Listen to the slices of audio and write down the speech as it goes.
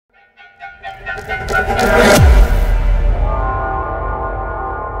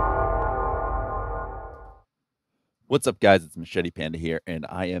What's up, guys? It's Machete Panda here, and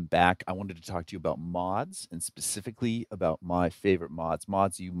I am back. I wanted to talk to you about mods, and specifically about my favorite mods.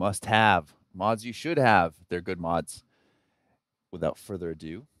 Mods you must have, mods you should have. They're good mods. Without further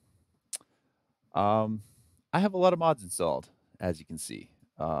ado, um, I have a lot of mods installed, as you can see.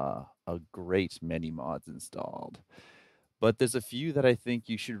 A great many mods installed. But there's a few that I think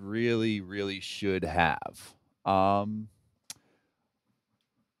you should really should have. Um,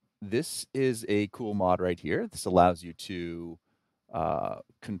 this is a cool mod right here. This allows you to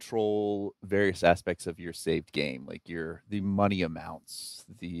control various aspects of your saved game, like the money amounts,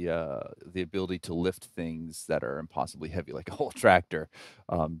 the ability to lift things that are impossibly heavy, like a whole tractor,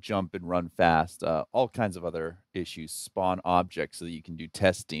 jump and run fast, all kinds of other issues, spawn objects so that you can do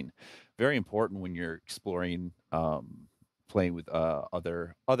testing. Very important when you're exploring, playing with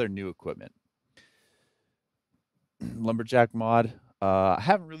other new equipment. Lumberjack mod. I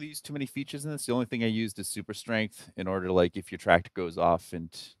haven't really used too many features in this. The only thing I used is super strength in order to, like, if your tractor goes off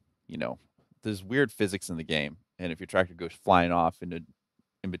and, you know, there's weird physics in the game. And if your tractor goes flying off into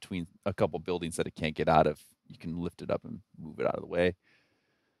in between a couple buildings that it can't get out of, you can lift it up and move it out of the way.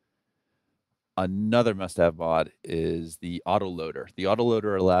 Another must-have mod is the autoloader. The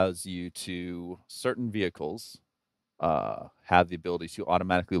autoloader allows you to certain vehicles have the ability to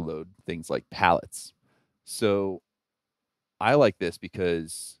automatically load things like pallets. So I like this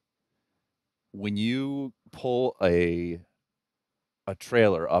because when you pull a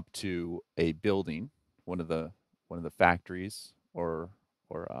trailer up to a building, one of the factories or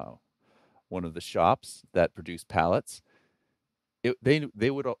one of the shops that produce pallets, they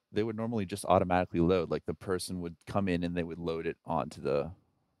would normally just automatically load. Like the person would come in and they would load it onto the,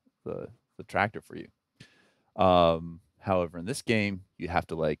 the tractor for you. However, in this game, you have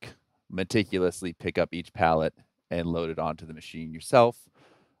to like meticulously pick up each pallet and load it onto the machine yourself.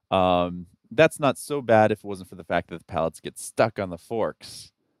 That's not so bad if it wasn't for the fact that the pallets get stuck on the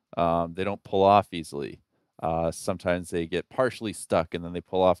forks. They don't pull off easily. Sometimes they get partially stuck and then they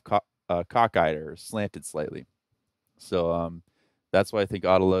pull off cockeyed or slanted slightly. So that's why I think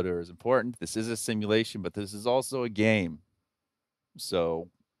autoloader is important. This is a simulation, but this is also a game. So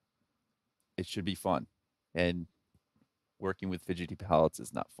it should be fun. And working with fidgety pallets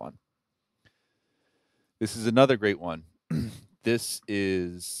is not fun. This is another great one. This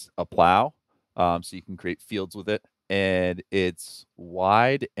is a plow, so you can create fields with it, and it's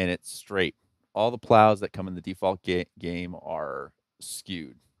wide and it's straight. All the plows that come in the default game are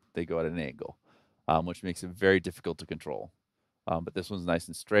skewed. They go at an angle, which makes it very difficult to control. But this one's nice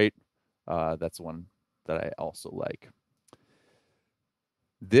and straight. That's one that I also like.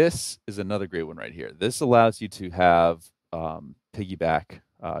 This is another great one right here. This allows you to have piggyback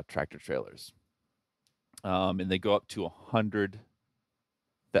tractor trailers. And they go up to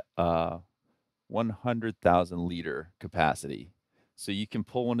 100,000 liter capacity. So you can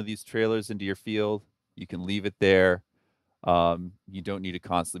pull one of these trailers into your field. You can leave it there. You don't need to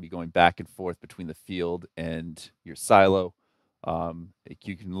constantly be going back and forth between the field and your silo.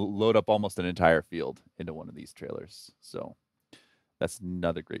 You can load up almost an entire field into one of these trailers. So that's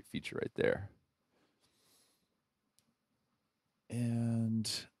another great feature right there.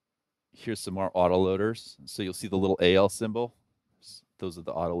 And here's some more autoloaders. So you'll see the little AL symbol. Those are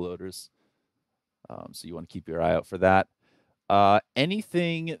the autoloaders. So you want to keep your eye out for that.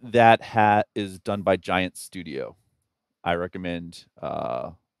 Anything that is done by Giant Studio, I recommend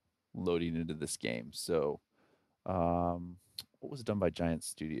loading into this game. So what was done by Giant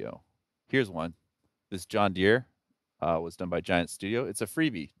Studio? Here's one. This John Deere was done by Giant Studio. It's a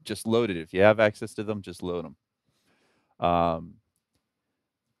freebie. Just load it. If you have access to them, just load them.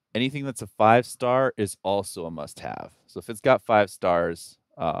 Anything that's a 5-star is also a must-have. So if it's got 5 stars,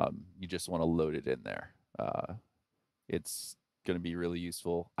 you just want to load it in there. It's going to be really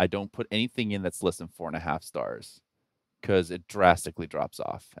useful. I don't put anything in that's less than 4.5 stars because it drastically drops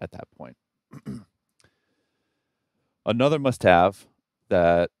off at that point. Another must-have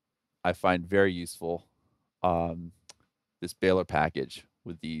that I find very useful, this baler package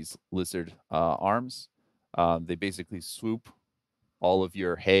with these lizard arms. They basically swoop all of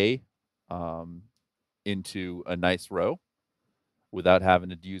your hay into a nice row without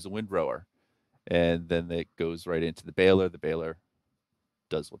having to use a windrower. And then it goes right into the baler. The baler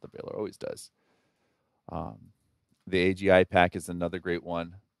does what the baler always does. The AGI pack is another great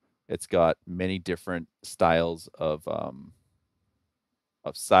one. It's got many different styles of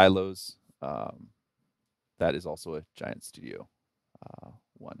silos. That is also a Giant Studio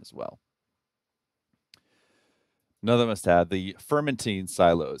one as well. Another must-have, the fermenting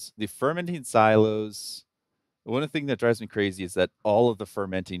silos. The fermenting silos, one thing that drives me crazy is that all of the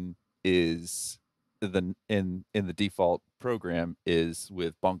fermenting is in the default program is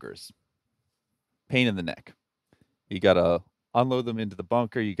with bunkers. Pain in the neck. You gotta unload them into the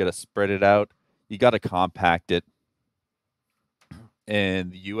bunker, you gotta spread it out, you gotta compact it. In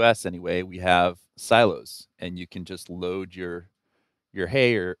the US anyway, we have silos, and you can just load your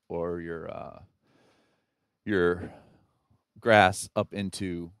hay or your grass up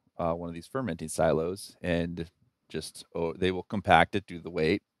into one of these fermenting silos, and just they will compact it, do the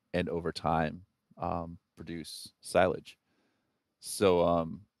weight, and over time produce silage. So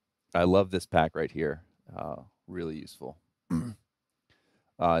I love this pack right here. Really useful.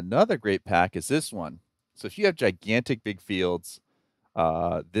 Another great pack is this one. So if you have gigantic big fields,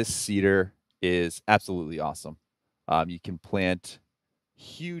 this seeder is absolutely awesome. You can plant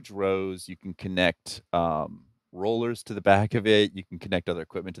huge rows. You can connect rollers to the back of it. You can connect other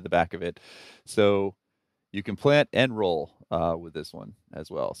equipment to the back of it. So you can plant and roll with this one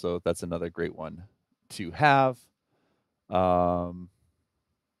as well. So that's another great one to have. Oh,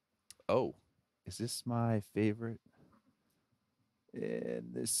 is this my favorite?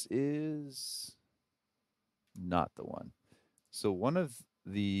 And this is not the one. So one of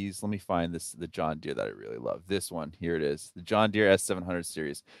these, let me find this, the John Deere that I really love. This one, here it is, the John Deere S700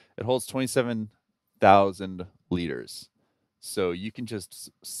 series. It holds 27,000 liters. So you can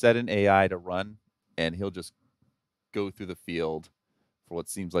just set an AI to run, and he'll just go through the field for what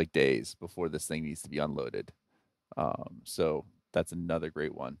seems like days before this thing needs to be unloaded. So that's another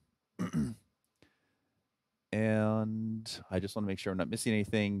great one. And I just want to make sure I'm not missing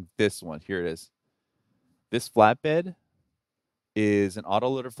anything. This one, here it is. This flatbed is an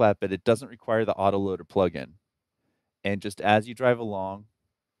autoloader flatbed. It doesn't require the autoloader plug-in. And just as you drive along,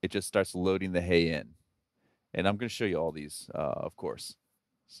 it just starts loading the hay in. And I'm going to show you all these, of course.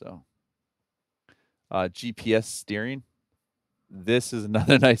 So GPS steering. This is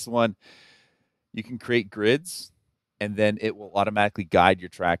another nice one. You can create grids, and then it will automatically guide your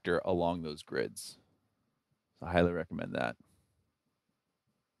tractor along those grids. So I highly recommend that.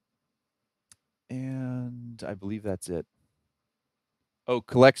 And I believe that's it. Oh,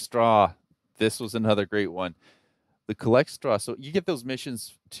 collect straw. This was another great one. The collect straw. So you get those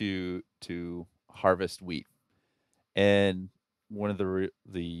missions to harvest wheat, and one of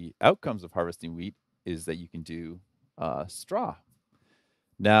the outcomes of harvesting wheat is that you can do straw.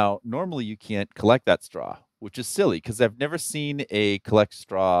 Now, normally you can't collect that straw, which is silly because I've never seen a collect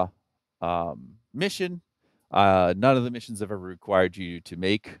straw mission. None of the missions have ever required you to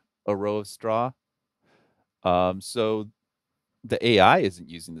make a row of straw. So the AI isn't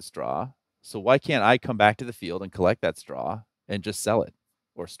using the straw. So why can't I come back to the field and collect that straw and just sell it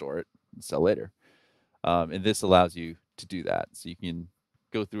or store it and sell later? And this allows you to do that. So you can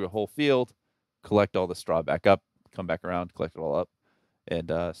go through a whole field, collect all the straw back up, come back around, collect it all up,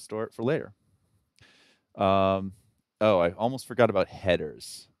 and store it for later. Oh, I almost forgot about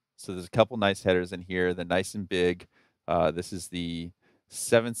headers. So there's a couple nice headers in here. They're nice and big. This is the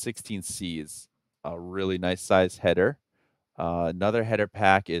 716C. It's a really nice size header. Another header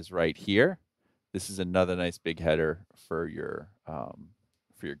pack is right here. This is another nice big header for your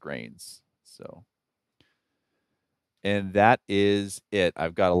grains. So, and that is it.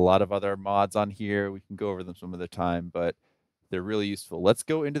 I've got a lot of other mods on here. We can go over them some other time, but they're really useful. Let's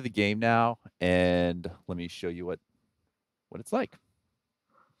go into the game now, and let me show you what it's like.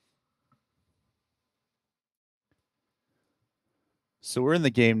 So we're in the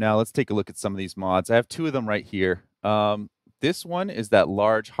game now. Let's take a look at some of these mods. I have two of them right here. This one is that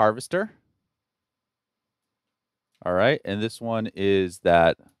large harvester. All right, and this one is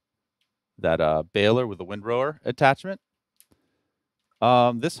that baler with a windrower attachment.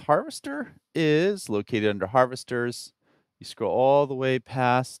 This harvester is located under harvesters. You scroll all the way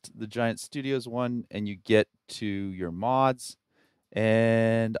past the Giant Studios one, and you get to your mods.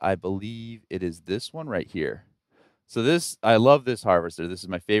 And I believe it is this one right here. So I love this harvester. This is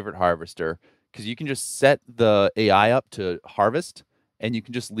my favorite harvester because you can just set the AI up to harvest, and you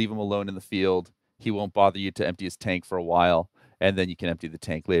can just leave him alone in the field. He won't bother you to empty his tank for a while, and then you can empty the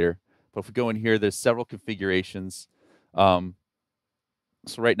tank later. But if we go in here, there's several configurations. So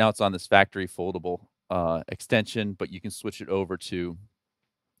right now it's on this factory foldable extension, but you can switch it over to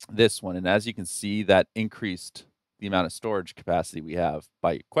this one. And as you can see, that increased the amount of storage capacity we have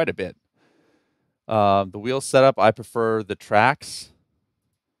by quite a bit. The wheel setup, I prefer the tracks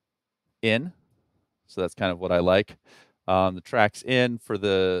in. So that's kind of what I like. The tracks in for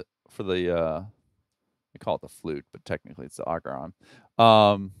the I call it the flute, but technically it's the auger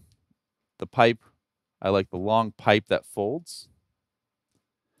arm. The pipe I like the long pipe that folds.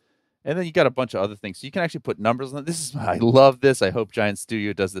 And then you got a bunch of other things. So you can actually put numbers on it. This is I love this. I hope Giant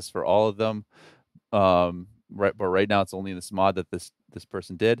Studio does this for all of them. But right now it's only in this mod that this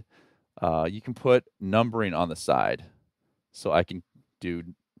person did. You can put numbering on the side. So I can do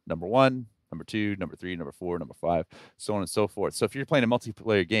number 1, number 2, number 3, number 4, number 5, so on and so forth. So if you're playing a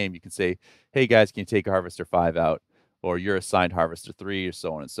multiplayer game, you can say, hey guys, can you take Harvester 5 out? Or you're assigned Harvester 3, or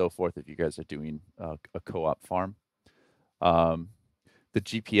so on and so forth if you guys are doing a co-op farm. The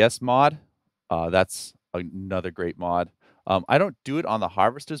GPS mod, that's another great mod. I don't do it on the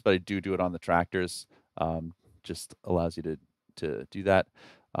harvesters, but I do it on the tractors. Just allows you to do that.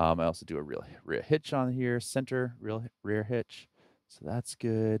 I also do a rear hitch on here, center rear hitch. So that's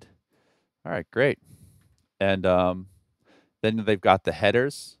good. All right, great. And then they've got the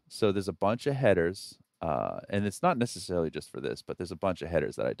headers. So there's a bunch of headers. And it's not necessarily just for this, but there's a bunch of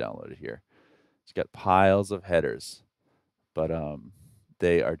headers that I downloaded here. It's got piles of headers, but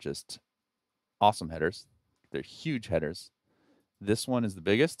they are just awesome headers. They're huge headers. This one is the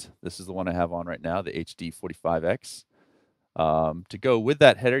biggest. This is the one I have on right now, the HD45X. To go with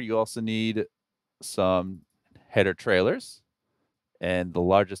that header, you also need some header trailers, and the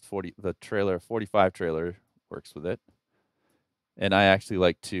largest 45 trailer works with it. And I actually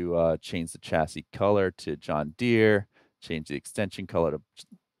like to change the chassis color to John Deere, change the extension color to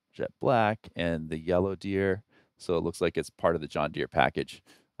jet black, and the yellow Deere, so it looks like it's part of the John Deere package.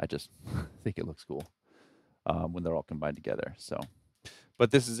 I just think it looks cool when they're all combined together. So,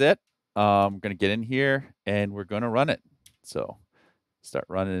 but this is it. I'm gonna get in here and we're gonna run it. So, start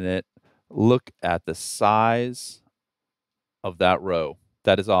running it. Look at the size of that row.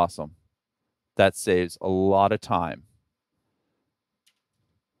 That is awesome. That saves a lot of time.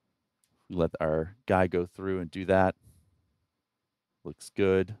 We let our guy go through and do that. Looks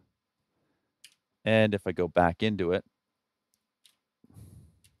good. And if I go back into it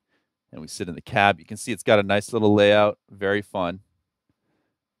and we sit in the cab, you can see it's got a nice little layout, very fun.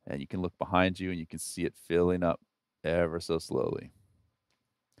 And you can look behind you and you can see it filling up ever so slowly.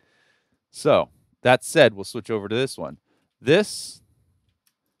 So that said, we'll switch over to this one. This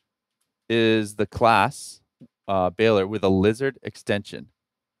is the class baler with a lizard extension.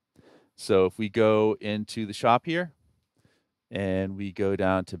 So if we go into the shop here and we go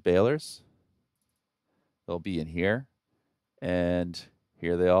down to balers, they'll be in here, and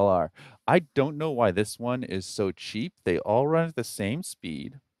here they all are. I don't know why this one is so cheap. They all run at the same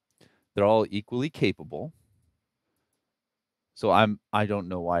speed. They're all equally capable. So I don't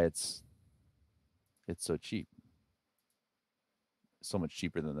know why it's so cheap. So much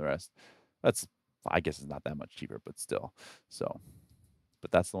cheaper than the rest. I guess it's not that much cheaper, but still. So,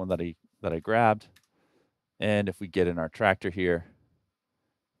 but that's the one that I grabbed. And if we get in our tractor here,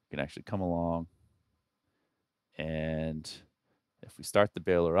 we can actually come along, and if we start the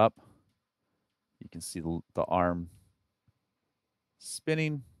baler up, you can see the arm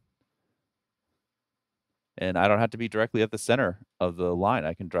spinning, and I don't have to be directly at the center of the line.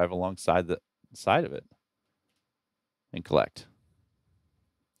 I can drive alongside the side of it and collect.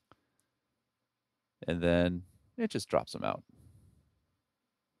 And then it just drops them out,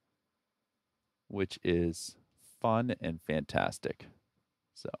 which is fun and fantastic.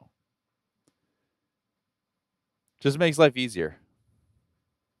 So just makes life easier.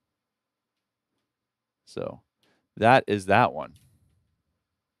 So that is that one.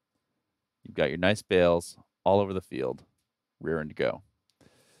 You've got your nice bales all over the field, rearing to go.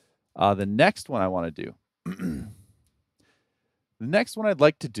 The next one I want to do, the next one I'd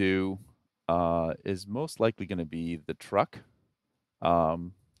like to do is most likely going to be the truck.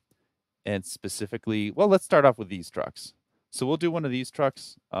 And specifically, well, let's start off with these trucks. So we'll do one of these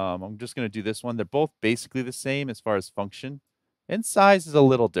trucks. I'm just going to do this one. They're both basically the same as far as function, and size is a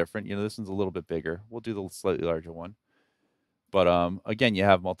little different. You know, this one's a little bit bigger. We'll do the slightly larger one. But again, you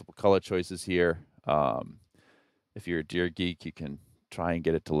have multiple color choices here. If you're a Deere geek, you can try and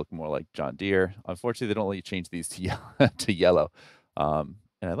get it to look more like John Deere. Unfortunately, they don't let you change these to yellow. And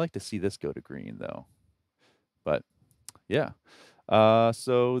I'd like to see this go to green, though. But yeah.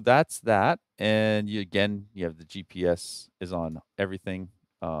 So that's that. And again, you have the GPS is on everything.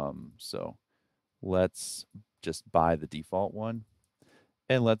 So let's just buy the default one.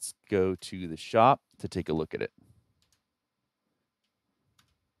 And let's go to the shop to take a look at it.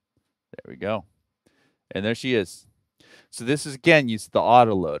 There we go. And there she is. So this is, again, use the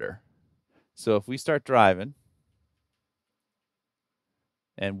auto loader. So if we start driving,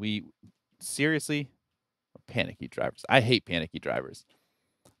 and we seriously, panicky drivers. I hate panicky drivers.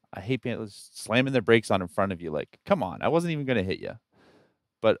 I hate slamming their brakes on in front of you. Like, come on, I wasn't even going to hit you.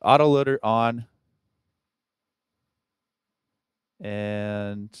 But auto loader on,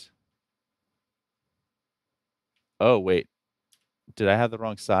 And oh, wait, did I have the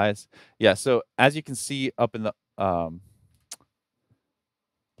wrong size? Yeah, so as you can see up in the,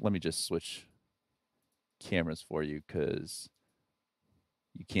 let me just switch cameras for you because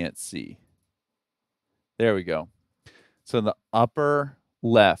you can't see. There we go. So in the upper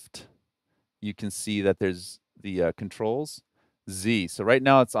left, you can see that there's the controls, Z. So right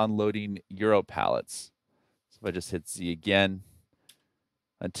now it's on loading Euro pallets. So if I just hit Z again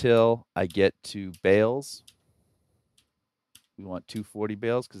until I get to bales, we want 240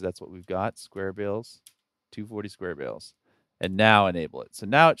 bales because that's what we've got, square bales, 240 square bales. And now enable it. So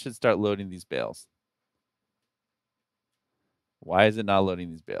now it should start loading these bales. Why is it not loading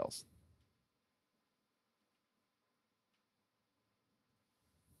these bales?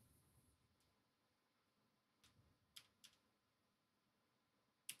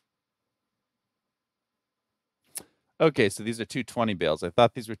 Okay, so these are 220 bales. I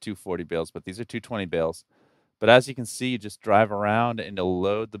thought these were 240 bales, but these are 220 bales. But as you can see, you just drive around and it'll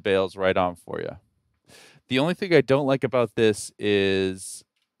load the bales right on for you. The only thing I don't like about this is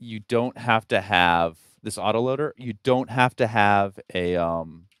you don't have to have this autoloader. You don't have to have a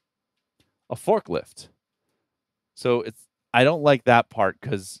forklift. So I don't like that part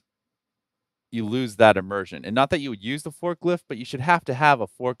because you lose that immersion. And not that you would use the forklift, but you should have to have a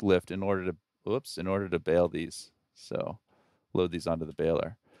forklift in order to bale these. So load these onto the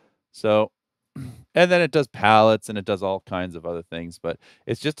baler. So and then it does pallets and it does all kinds of other things, but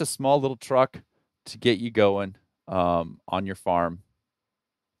it's just a small little truck to get you going on your farm,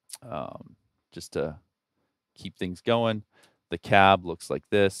 just to keep things going. The cab looks like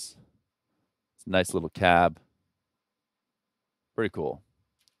this. It's a nice little cab. Pretty cool.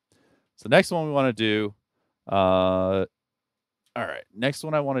 So next one we want to do, all right, next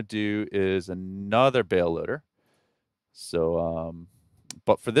one I want to do is another bale loader. So,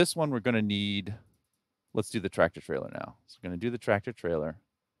 but for this one, we're going to need, let's do the tractor trailer now. So we're going to do the tractor trailer.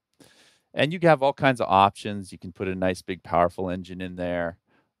 And you can have all kinds of options. You can put a nice big powerful engine in there.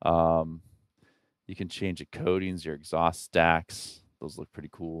 You can change the coatings, your exhaust stacks. Those look pretty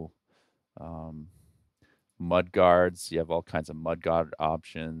cool. Mud guards. You have all kinds of mud guard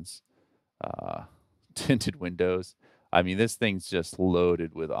options. Tinted windows. I mean, this thing's just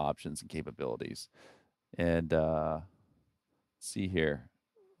loaded with options and capabilities. And see here.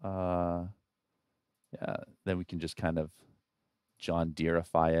 Yeah, then we can just kind of John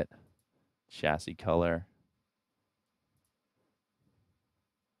Deereify it. Chassis color.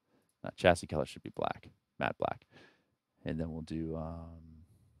 Chassis color should be black, matte black. And then we'll do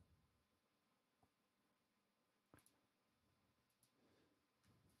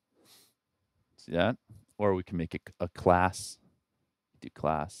see that? Or we can make it a class. Do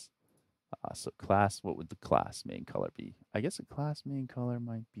class. So class, what would the class main color be? I guess a class main color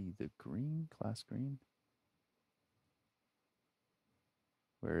might be the green, class green.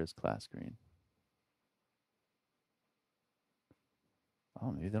 Where is class green?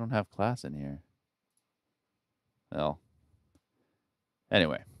 Oh, maybe they don't have class in here. Well,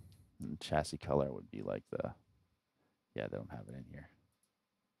 anyway, chassis color would be like the, yeah, they don't have it in here.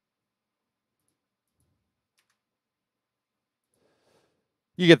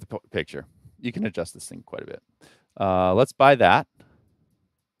 You get the picture. You can adjust this thing quite a bit. Let's buy that.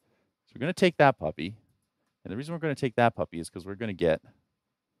 So we're going to take that puppy. And the reason we're going to take that puppy is because we're going to get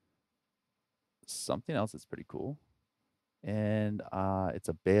something else that's pretty cool. And it's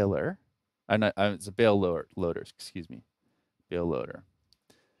a baler. It's a bale loader, excuse me. Bale loader.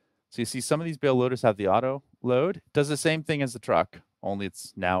 So you see some of these bale loaders have the auto load. It does the same thing as the truck, only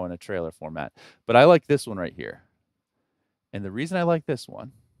it's now in a trailer format. But I like this one right here. And the reason I like this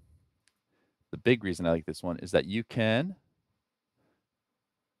one, the big reason I like this one, is that you can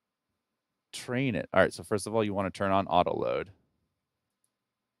train it. All right, so first of all, you want to turn on auto load.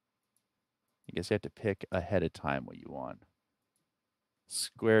 I guess you have to pick ahead of time what you want.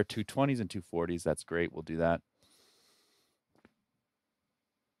 Square 220s and 240s, that's great. We'll do that.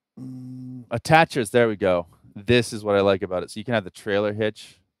 Attachers, there we go. This is what I like about it. So you can have the trailer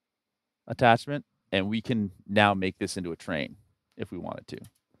hitch attachment, and we can now make this into a train if we wanted to.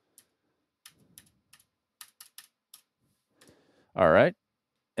 All right.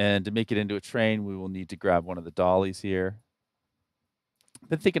 And to make it into a train, we will need to grab one of the dollies here. I've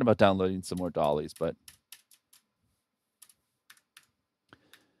been thinking about downloading some more dollies, but.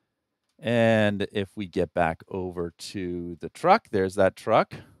 And if we get back over to the truck, there's that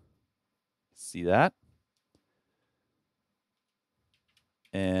truck. See that?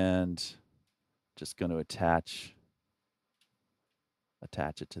 And just going to attach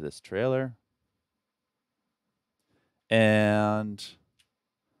it to this trailer. And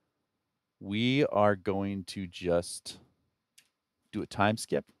we are going to just do a time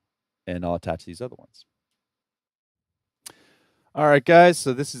skip, and I'll attach these other ones. All right, guys,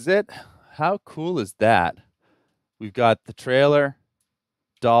 so this is it. How cool is that? We've got the trailer,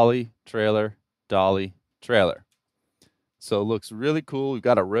 dolly, trailer, dolly, trailer. So it looks really cool. We've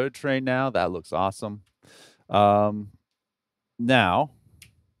got a road train now. That looks awesome. Now,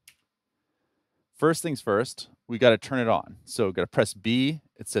 first things first, we got to turn it on. So we've got to press B.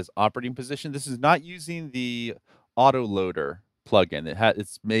 It says operating position. This is not using the autoloader plugin.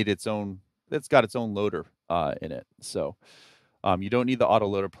 It's made its own. It's got its own loader in it. So you don't need the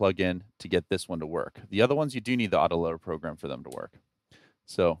autoloader plugin to get this one to work. The other ones you do need the autoloader program for them to work.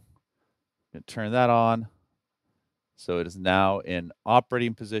 So I'm going to turn that on. So it is now in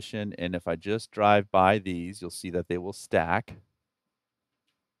operating position. And if I just drive by these, you'll see that they will stack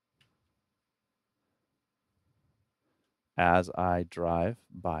as I drive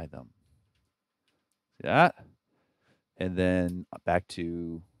by them. See that? And then back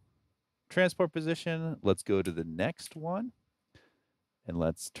to transport position. Let's go to the next one. And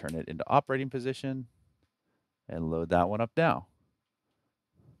let's turn it into operating position and load that one up now.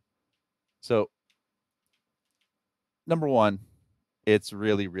 So number one, it's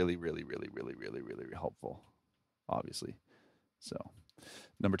really helpful, obviously. So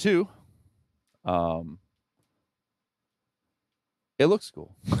number two, it looks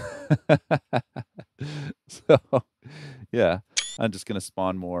cool. So yeah, I'm just gonna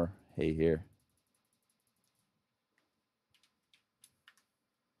spawn more hay here.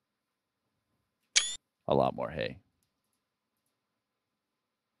 A lot more hay.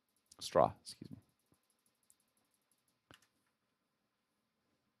 Straw, excuse me.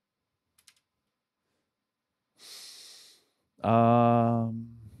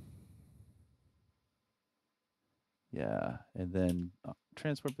 Yeah, and then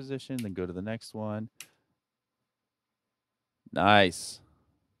transport position, then go to the next one. Nice.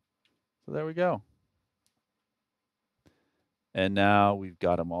 So there we go. And now we've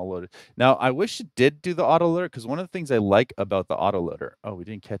got them all loaded. Now, I wish it did do the autoloader, because one of the things I like about the autoloader, oh, we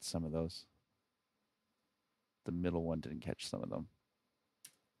didn't catch some of those. The middle one didn't catch some of them.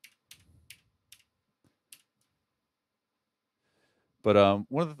 But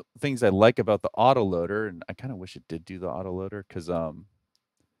one of the things I like about the autoloader, and I kind of wish it did do the autoloader, because the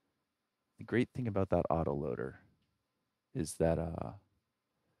great thing about that autoloader is that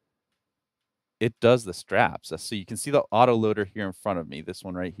it does the straps. So you can see the autoloader here in front of me, this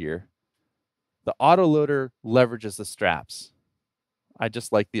one right here. The autoloader leverages the straps. I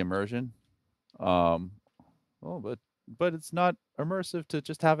just like the immersion. But it's not immersive to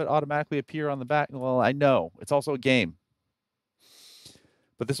just have it automatically appear on the back. Well, I know. It's also a game.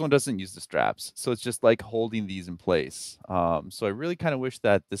 But this one doesn't use the straps. So it's just like holding these in place. So I really kind of wish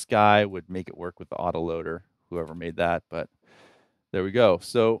that this guy would make it work with the autoloader, whoever made that. But there we go.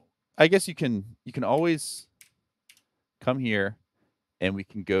 So I guess you can always come here and we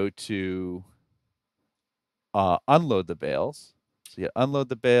can go to unload the bales. So you unload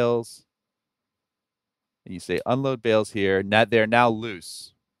the bales. And you say unload bales here. Now they're now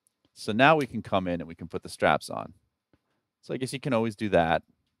loose. So now we can come in and we can put the straps on. So I guess you can always do that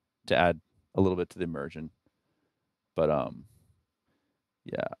to add a little bit to the immersion. But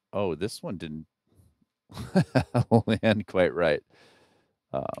yeah. Oh, this one didn't land quite right.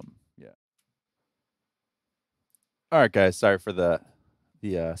 Yeah. All right, guys. Sorry for the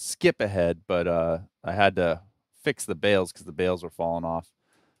skip ahead, but I had to fix the bales because the bales were falling off.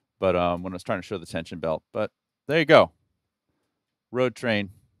 But when I was trying to show the tension belt, but there you go. Road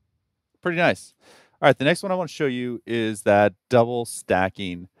train, pretty nice. All right, the next one I want to show you is that double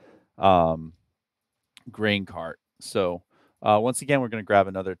stacking grain cart. So once again, we're going to grab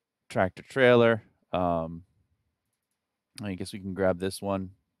another tractor trailer. I guess we can grab this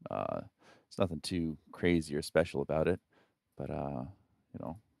one. It's nothing too crazy or special about it, but you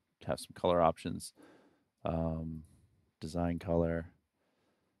know, have some color options. Design color,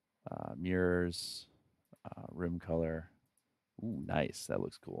 mirrors, rim color. Ooh, nice. That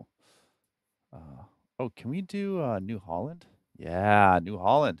looks cool. Oh, can we do New Holland? Yeah, New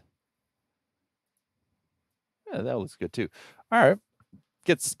Holland. Yeah, that looks good too. All right.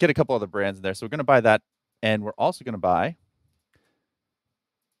 Get a couple other brands in there. So we're going to buy that. And we're also going to buy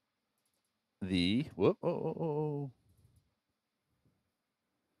the,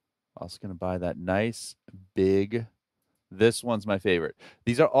 also going to buy that nice big, this one's my favorite.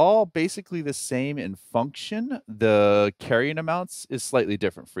 These are all basically the same in function. The carrying amounts is slightly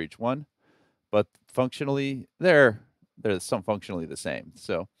different for each one, but functionally, they're some functionally the same.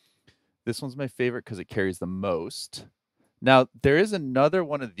 So this one's my favorite because it carries the most. Now, there is another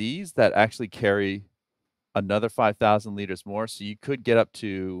one of these that actually carry another 5,000 liters more, so you could get up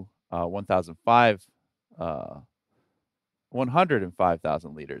to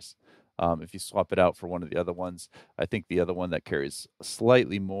 105,000 liters. If you swap it out for one of the other ones. I think the other one that carries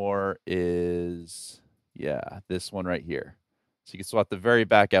slightly more is, yeah, this one right here. So you can swap the very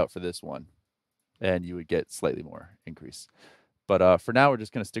back out for this one, and you would get slightly more increase. But for now, we're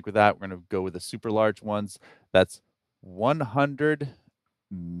just going to stick with that. We're going to go with the super large ones. That's 100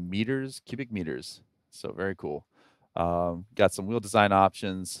 cubic meters. So very cool. Got some wheel design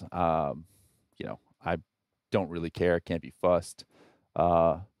options. I don't really care. Can't be fussed.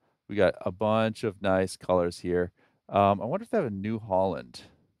 We got a bunch of nice colors here. I wonder if they have a New Holland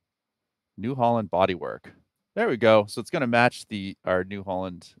bodywork. There we go. So it's going to match our New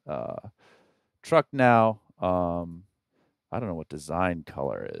Holland truck now. I don't know what design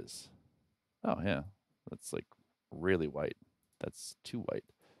color is. Oh yeah, that's like really white. That's too white.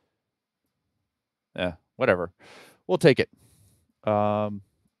 Yeah, whatever. We'll take it. Yes,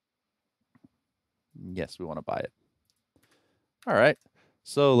 we want to buy it. All right.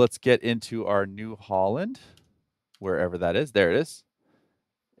 So let's get into our New Holland, wherever that is. There it is.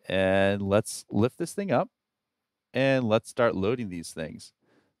 And let's lift this thing up and let's start loading these things.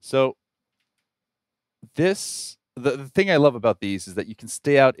 So the thing I love about these is that you can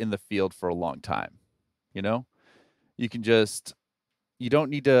stay out in the field for a long time. You know, you don't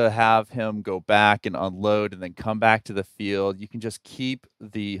need to have him go back and unload and then come back to the field. You can just keep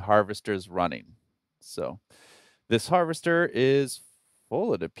the harvesters running. So this harvester is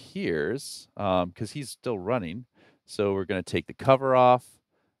full, it appears, because he's still running. So we're going to take the cover off,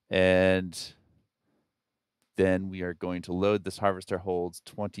 and then we are going to load. This harvester holds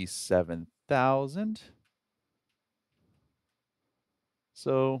 27,000.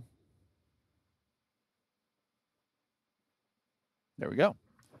 So there we go.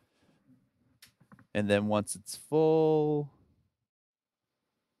 And then once it's full,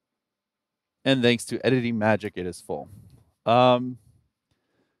 and thanks to editing magic, it is full.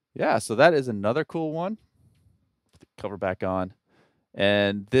 Yeah, so that is another cool one. Put the cover back on.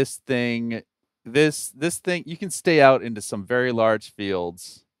 And this thing, you can stay out into some very large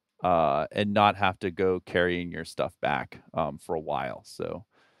fields and not have to go carrying your stuff back for a while. So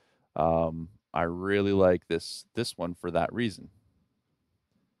I really like this one for that reason.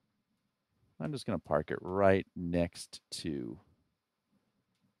 I'm just going to park it right next to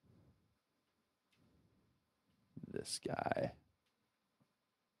this guy.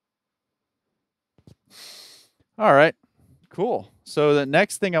 All right, cool. So the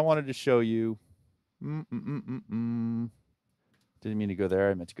next thing I wanted to show you, didn't mean to go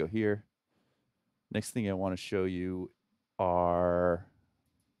there. I meant to go here. Next thing I want to show you are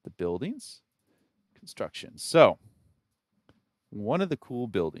the buildings, construction. So one of the cool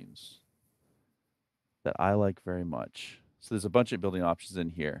buildings that I like very much. So there's a bunch of building options in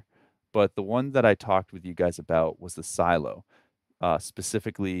here, but the one that I talked with you guys about was the silo,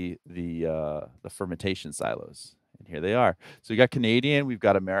 specifically the fermentation silos. And here they are. So we got Canadian, we've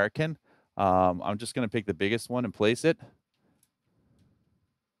got American. I'm just going to pick the biggest one and place it.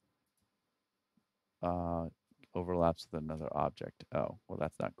 Overlaps with another object. Oh, well,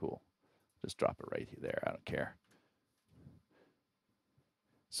 that's not cool. Just drop it right there. I don't care.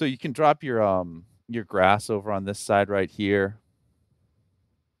 So you can drop your grass over on this side right here.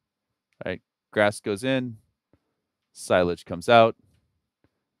 Right, grass goes in, silage comes out,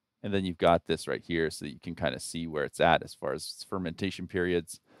 and then you've got this right here so that you can kind of see where it's at as far as fermentation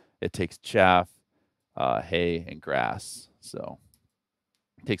periods. It takes chaff, hay, and grass. So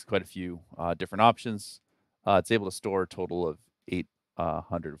it takes quite a few different options. It's able to store a total of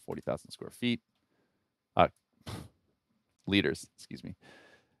 840,000 square feet. Liters, excuse me.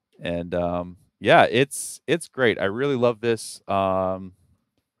 And yeah, it's great. I really love this.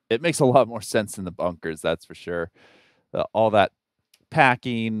 It makes a lot more sense than the bunkers, that's for sure. All that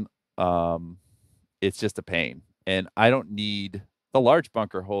packing, it's just a pain. And I don't need the large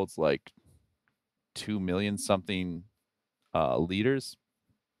bunker holds like 2 million something liters.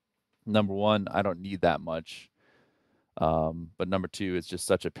 Number one, I don't need that much. But number two, it's just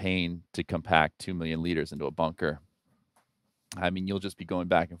such a pain to compact 2 million liters into a bunker. I mean, you'll just be going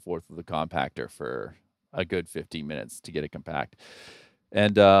back and forth with the compactor for a good 15 minutes to get it compact.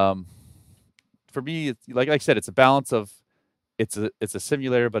 And for me, it's, like I said, it's a balance of it's a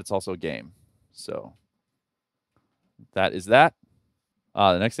simulator, but it's also a game. So that is that.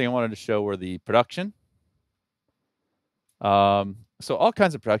 The next thing I wanted to show were the production. So all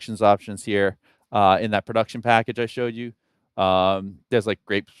kinds of productions options here in that production package I showed you. There's like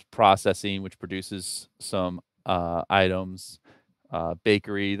grape processing, which produces some items,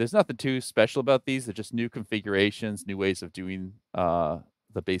 bakery. There's nothing too special about these. They're just new configurations, new ways of doing the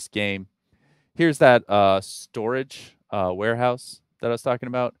base game. Here's that storage warehouse that I was talking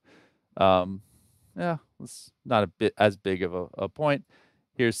about. Yeah, it's not a bit as big of a point.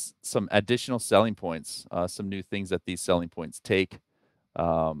 Here's some additional selling points, some new things that these selling points take.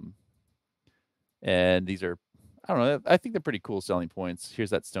 And these are, I don't know, I think they're pretty cool selling points. Here's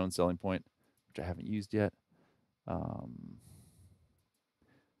that stone selling point, which I haven't used yet.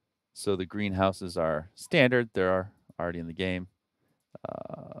 So the greenhouses are standard. They're already in the game.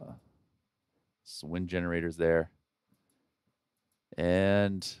 Some wind generators there.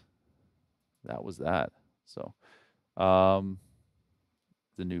 And that was that. So the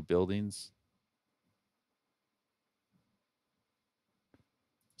new buildings.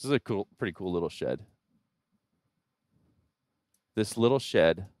 This is a pretty cool little shed. This little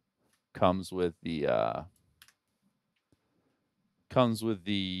shed comes with the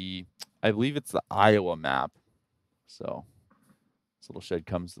I believe it's the Iowa map. So this little shed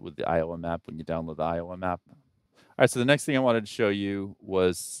comes with the Iowa map when you download the Iowa map. All right, so the next thing I wanted to show you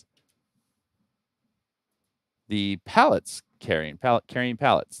was the pallets carrying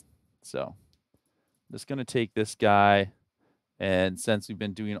pallets. So I'm just gonna take this guy, and since we've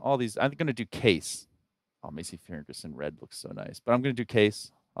been doing all these, I'm gonna do case. Oh, Macy Ferguson red looks so nice, but I'm gonna do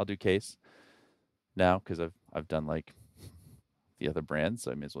case. I'll do case now because I've done like the other brands,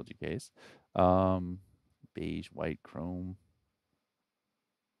 so I may as well do case. Beige, white, chrome.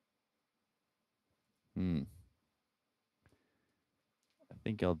 I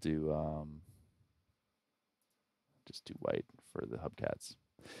think I'll do just do white for the hubcaps.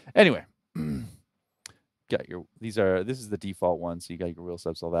 Anyway, got your this is the default one, so you got your wheel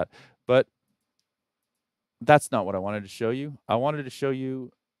subs, all that. But that's not what I wanted to show you. I wanted to show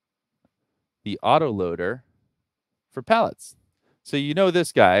you the auto loader for pallets. So you know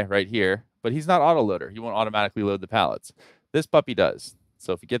this guy right here, but he's not auto loader. He won't automatically load the pallets. This puppy does.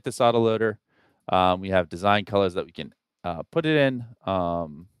 So if you get this auto loader, we have design colors that we can put it in.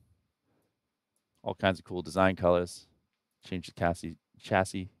 All kinds of cool design colors. Change the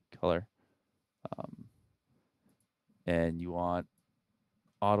chassis color. And you want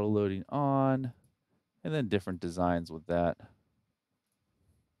auto loading on, and then different designs with that.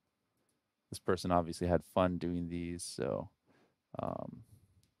 This person obviously had fun doing these, so I'm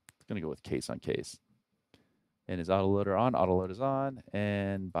going to go with case on case. And is autoloader on? Autoloader's on.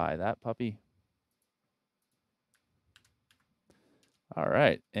 And buy that puppy. All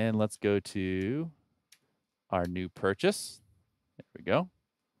right. And let's go to our new purchase. There we go.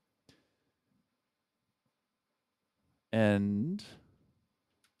 And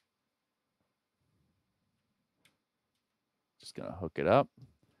just going to hook it up.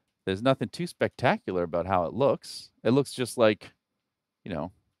 There's nothing too spectacular about how it looks. It looks just like, you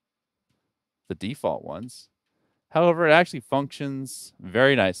know, the default ones. However, it actually functions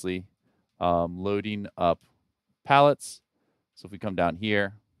very nicely, loading up pallets. So if we come down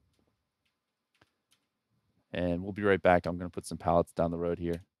here, and we'll be right back. I'm going to put some pallets down the road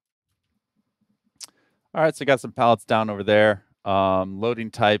here. All right, so I got some pallets down over there. Loading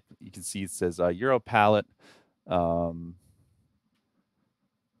type, you can see it says Euro pallet.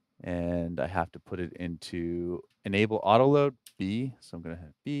 And I have to put it into enable auto load B. So I'm going to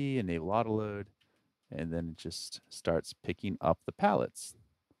hit B, enable auto load, and then it just starts picking up the pallets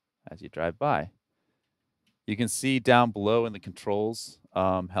as you drive by. You can see down below in the controls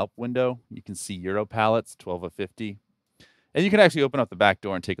help window, you can see Euro pallets, 12 of 50. And you can actually open up the back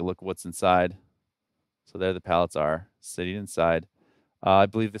door and take a look at what's inside. So there the pallets are sitting inside. I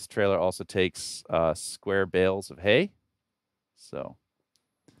believe this trailer also takes square bales of hay. So,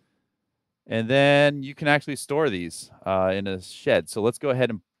 and then you can actually store these in a shed. So let's go ahead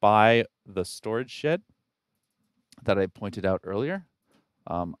and buy the storage shed that I pointed out earlier.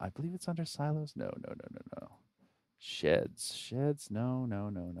 I believe it's under silos. No. Sheds. No.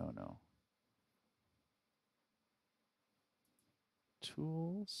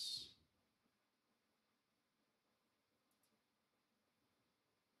 Tools.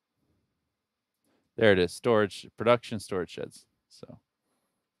 There it is. Storage, production storage sheds. So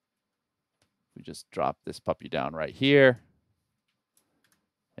we just drop this puppy down right here.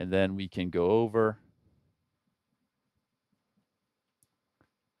 And then we can go over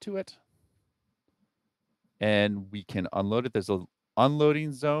to it. And we can unload it. There's an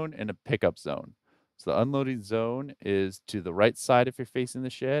unloading zone and a pickup zone. So the unloading zone is to the right side if you're facing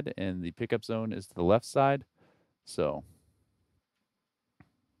the shed, and the pickup zone is to the left side. So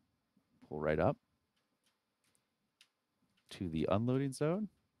pull right up to the unloading zone.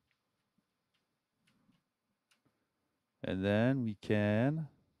 And then we can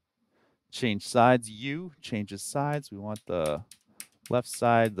change sides. U changes sides. We want the left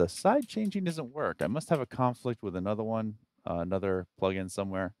side. The side changing doesn't work. I must have a conflict with another one, another plugin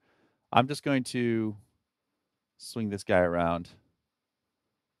somewhere. I'm just going to swing this guy around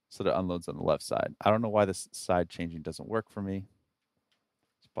so that it unloads on the left side. I don't know why this side changing doesn't work for me.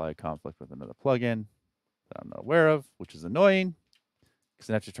 It's probably a conflict with another plugin that I'm not aware of, which is annoying because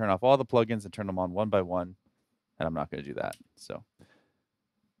I have to turn off all the plugins and turn them on one by one, and I'm not going to do that. So,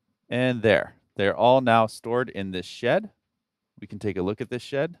 and there, they're all now stored in this shed. We can take a look at this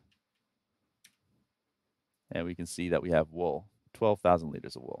shed, and we can see that we have wool, 12,000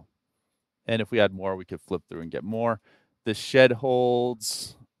 liters of wool. And if we had more, we could flip through and get more. The shed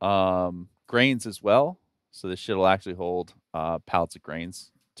holds grains as well. So this shed will actually hold pallets of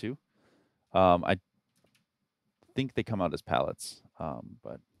grains too. I think they come out as pallets,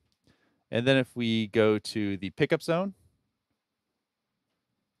 and then if we go to the pickup zone,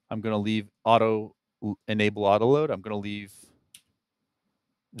 I'm going to leave enable auto load. I'm going to leave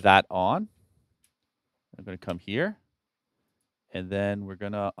that on. I'm going to come here, and then we're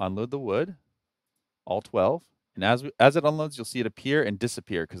going to unload the wood, all 12. And as it unloads, you'll see it appear and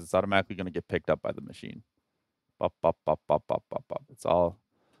disappear because it's automatically going to get picked up by the machine. Bop, bop, bop, bop, bop, bop, bop. It's all.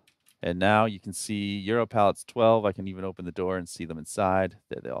 And now you can see Euro pallets 12. I can even open the door and see them inside.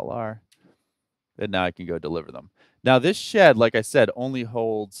 There they all are. And now I can go deliver them. Now this shed, like I said, only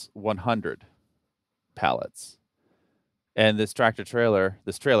holds 100 pallets. And this trailer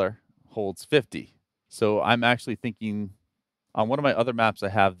holds 50. So I'm actually thinking, on one of my other maps I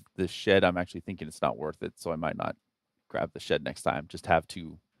have this shed, I'm actually thinking it's not worth it. So I might not grab the shed next time. Just have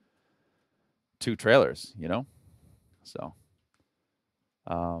two trailers, you know? So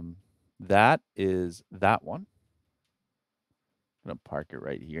that is that one. I'm going to park it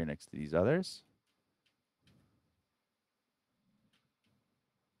right here next to these others.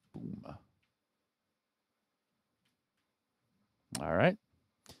 Boom. All right.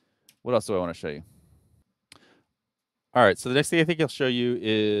 What else do I want to show you? All right, so the next thing I think I'll show you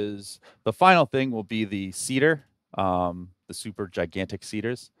is the final thing will be the seeder, the super gigantic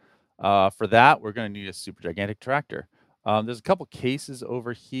seeders. For that, we're going to need a super gigantic tractor. There's a couple cases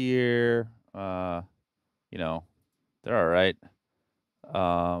over here. You know, they're all right.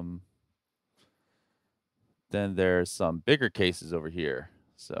 Then there's some bigger cases over here.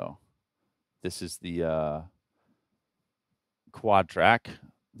 So this is the quad track.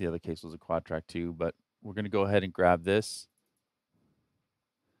 The other case was a quad track too, but we're going to go ahead and grab this.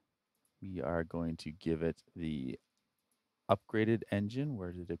 We are going to give it the upgraded engine.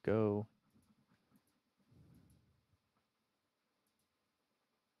 Where did it go?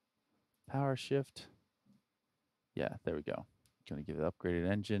 Power shift. Yeah, there we go. Going to give it upgraded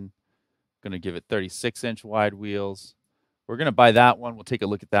engine. Going to give it 36-inch wide wheels. We're going to buy that one. We'll take a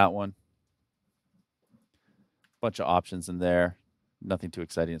look at that one. Bunch of options in there. Nothing too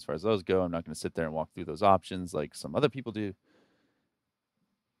exciting as far as those go. I'm not going to sit there and walk through those options like some other people do.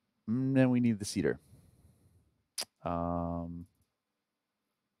 And then we need the seeder. All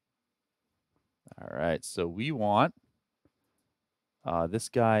right, so we want, this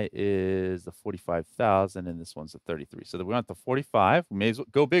guy is the 45,000 and this one's the 33. So we want the 45. We may as well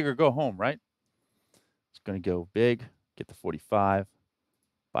go big or go home, right? It's going to go big, get the 45,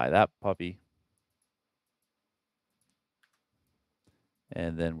 buy that puppy.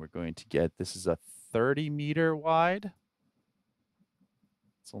 And then we're going to get, this is a 30 meter wide.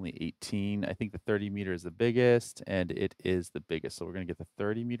 It's only 18. I think the 30 meter is the biggest, and it is the biggest. So we're going to get the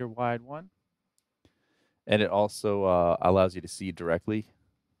 30 meter wide one. And it also allows you to seed directly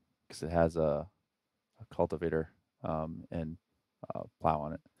because it has a cultivator and plow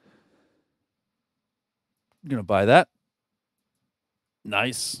on it. I'm going to buy that.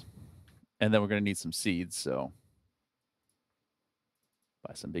 Nice. And then we're going to need some seeds. So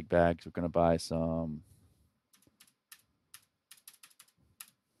buy some big bags. We're going to buy some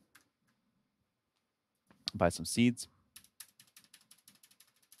seeds.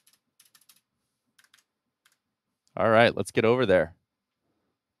 All right, let's get over there.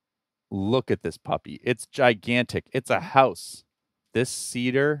 Look at this puppy. It's gigantic. It's a house. This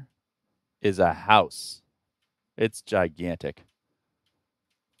seeder is a house. It's gigantic.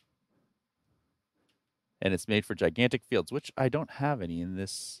 And it's made for gigantic fields, which I don't have any in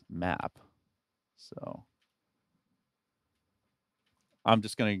this map. So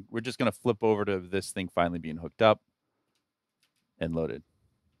we're just gonna flip over to this thing finally being hooked up and loaded.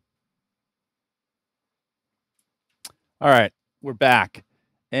 All right, we're back.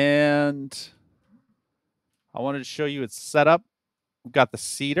 And I wanted to show you its setup. We've got the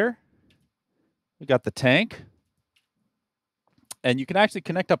seeder. We got the tank. And you can actually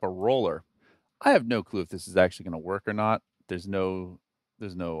connect up a roller. I have no clue if this is actually going to work or not. There's no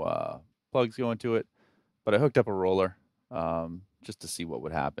plugs going to it, but I hooked up a roller just to see what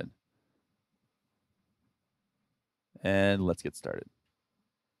would happen. And let's get started.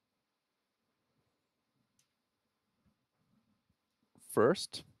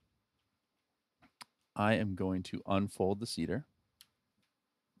 First, I am going to unfold the seeder,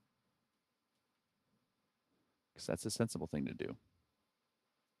 because that's a sensible thing to do.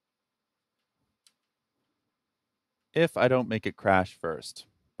 If I don't make it crash first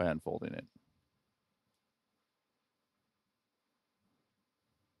by unfolding it.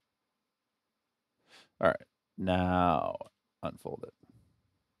 All right, now unfold it.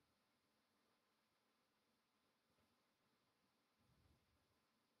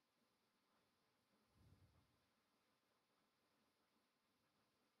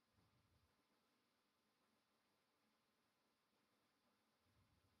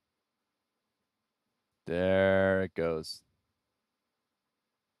 There it goes.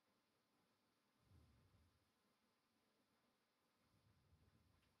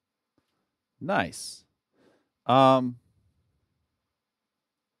 Nice. I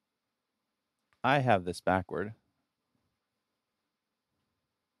have this backward.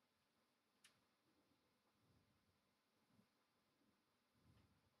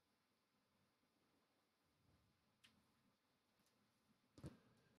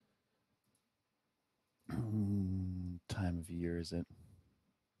 Time of year is it?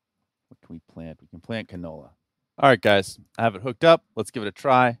 What can we plant? We can plant canola. All right, guys, I have it hooked up. Let's give it a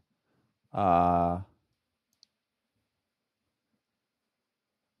try.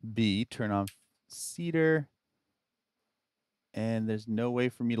 B, turn on seeder. And there's no way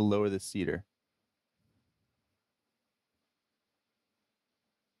for me to lower the seeder.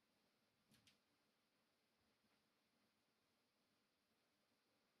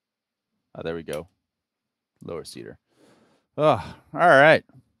 Oh, there we go. Lower seeder. Oh, all right.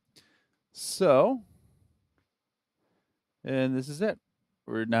 So, and this is it.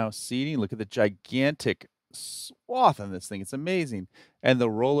 We're now seeding. Look at the gigantic swath on this thing. It's amazing. And the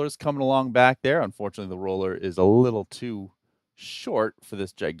roller's coming along back there. Unfortunately, the roller is a little too short for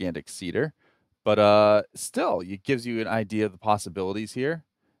this gigantic seeder. But still, it gives you an idea of the possibilities here.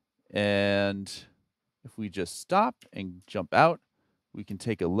 And if we just stop and jump out, we can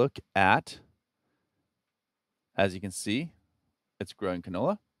take a look at, as you can see, it's growing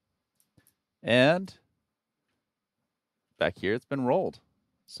canola. And back here, it's been rolled.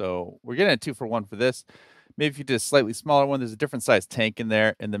 So we're getting a 2-for-1 for this. Maybe if you did a slightly smaller one, there's a different size tank in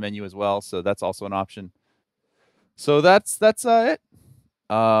there in the menu as well. So that's also an option. So that's it.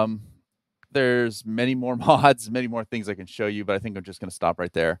 There's many more mods, many more things I can show you, but I think I'm just going to stop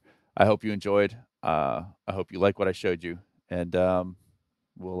right there. I hope you enjoyed. I hope you like what I showed you. And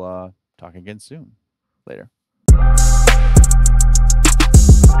we'll talk again soon. Later.